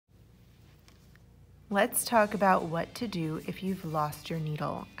Let's talk about what to do if you've lost your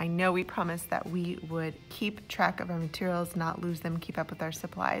needle. I know we promised that we would keep track of our materials, not lose them, keep up with our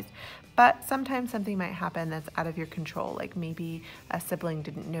supplies, but sometimes something might happen that's out of your control, like maybe a sibling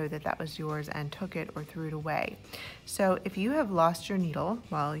didn't know that that was yours and took it or threw it away. So if you have lost your needle,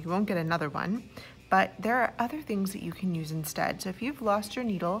 well, you won't get another one, but there are other things that you can use instead. So if you've lost your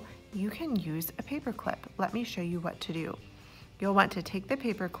needle, you can use a paper clip. Let me show you what to do. You'll want to take the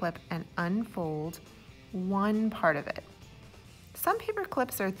paper clip and unfold one part of it. Some paper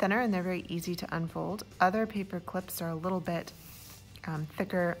clips are thinner and they're very easy to unfold. Other paper clips are a little bit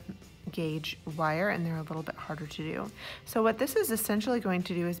thicker gauge wire and they're a little bit harder to do. So what this is essentially going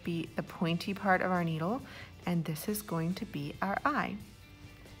to do is be the pointy part of our needle, and this is going to be our eye.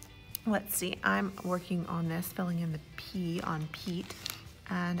 Let's see, I'm working on this, filling in the P on Pete,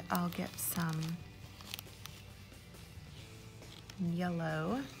 and I'll get some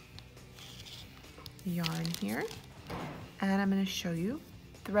yellow yarn here, and I'm going to show you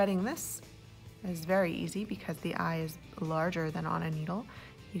threading. This is very easy because the eye is larger than on a needle.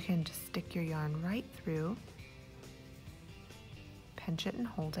 You can just stick your yarn right through, pinch it and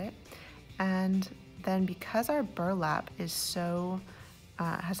hold it, and then because our burlap is so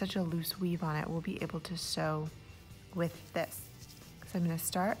has such a loose weave on it, we'll be able to sew with this. So I'm going to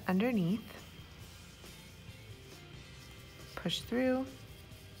start underneath, push through,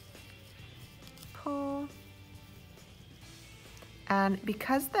 pull, and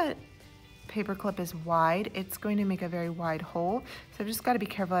because the paper clip is wide, it's going to make a very wide hole. So I've just got to be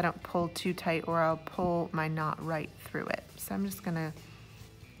careful I don't pull too tight or I'll pull my knot right through it. So I'm just going to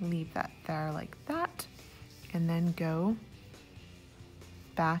leave that there like that and then go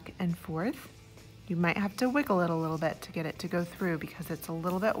back and forth. You might have to wiggle it a little bit to get it to go through because it's a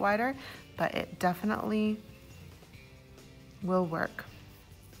little bit wider, but it definitely will work.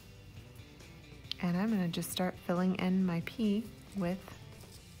 And I'm going to just start filling in my P with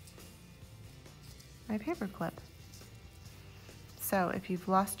my paper clip. So if you've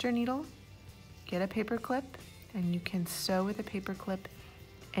lost your needle, get a paper clip and you can sew with a paper clip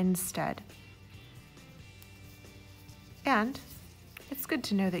instead. And it's good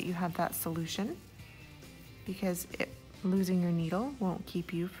to know that you have that solution because losing your needle won't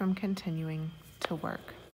keep you from continuing to work.